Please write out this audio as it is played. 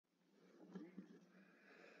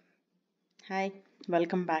Hi,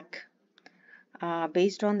 welcome back.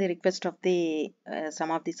 Based on the request of the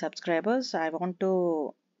some of the subscribers, I want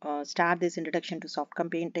to start this introduction to soft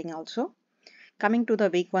computing also. Coming to the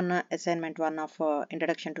week one assignment one of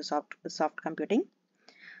introduction to soft computing.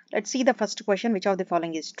 Let's see the first question. Which of the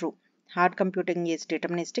following is true? Hard computing is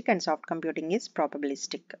deterministic and soft computing is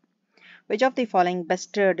probabilistic. Which of the following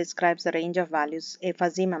best describes the range of values a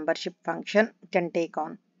fuzzy membership function can take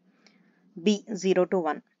on? B. 0 to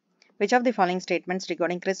 1. Which of the following statements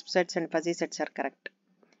regarding crisp sets and fuzzy sets are correct?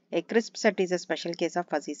 A crisp set is a special case of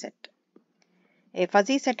fuzzy set. A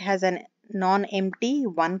fuzzy set has a non-empty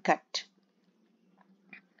one cut.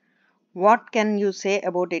 What can you say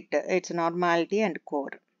about it? Its normality and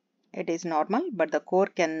core. It is normal, but the core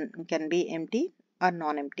can be empty or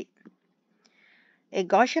non-empty. A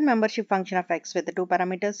Gaussian membership function of x with the two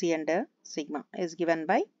parameters c and sigma is given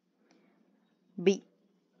by b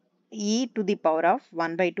e to the power of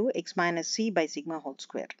 1 by 2 x minus c by sigma whole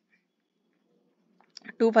square.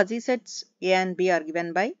 Two fuzzy sets A and B are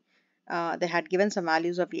given by, they had given some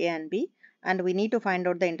values of A and B, and we need to find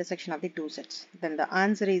out the intersection of the two sets. Then the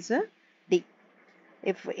answer is D.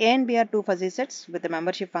 If A and B are two fuzzy sets with the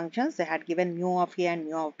membership functions, they had given mu of A and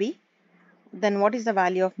mu of B. Then what is the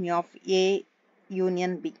value of mu of A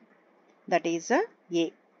union B? That is A,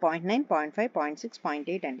 0.9, 0.5, 0.6,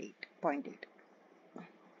 0.8 and 8.8.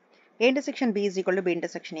 A intersection B is equal to B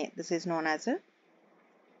intersection A. This is known as a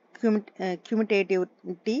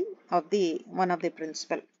commutativity of the one of the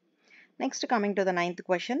principle. Next, coming to the ninth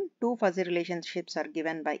question, two fuzzy relationships are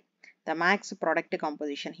given by the max product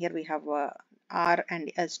composition. Here we have R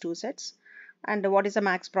and S two sets, and what is the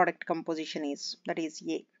max product composition is, that is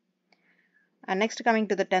A. And next, coming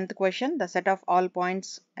to the 10th question, the set of all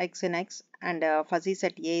points x in X and fuzzy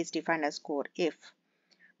set A is defined as core if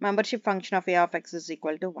membership function of A of X is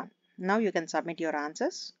equal to 1. Now you can submit your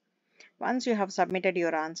answers. Once you have submitted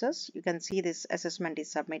your answers, you can see this assessment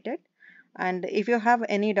is submitted. And if you have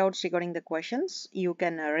any doubts regarding the questions, you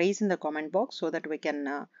can raise in the comment box so that we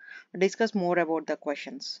can discuss more about the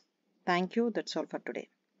questions. Thank you. That's all for today.